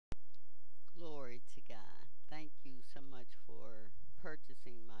much for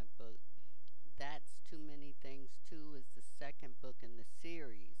purchasing my book. That's Too Many Things 2 is the second book in the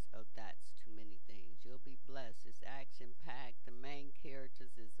series of That's Too Many Things. You'll be blessed. It's action packed. The main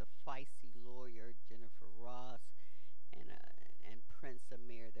characters is a feisty lawyer, Jennifer Ross, and Prince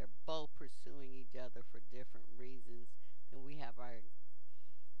Amir. They're both pursuing each other for different reasons. Then we have our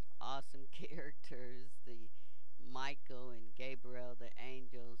awesome characters, the Michael and Gabriel, the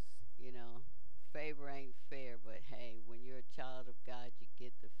angels. Favor ain't fair, but hey, when you're a child of God, you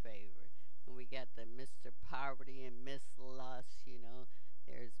get the favor. And we got the Mr. Poverty and Miss Lust.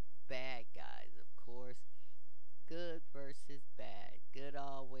 There's bad guys, of course. Good versus bad. Good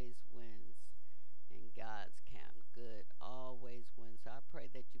always wins. In God's camp, good always wins. So I pray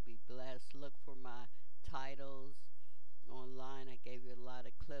that you be blessed. Look for my titles online. I gave you a lot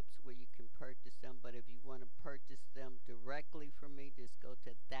of clips where you can purchase them, but if you want to purchase them directly from me, just go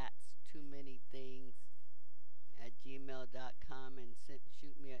to That's Too Many Things at gmail.com and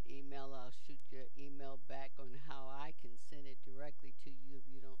shoot me an email. I'll shoot you an email back on how I can send it directly to you if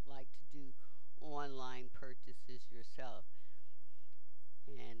you don't like to do online purchases yourself.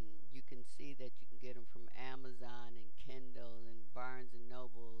 And you can see that you can get them from Amazon and Kindle and Barnes and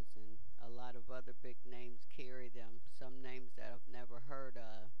Nobles, and a lot of other big names carry them. Some names that I've never heard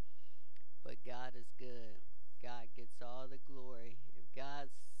of. But God is good. God gets all the glory. If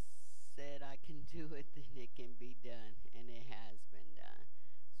God said I can do it, then it can be done, and it has been done.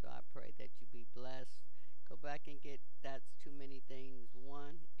 So I pray that you be blessed. Go back and get That's Too Many Things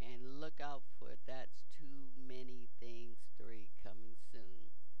 1, and look out for That's Too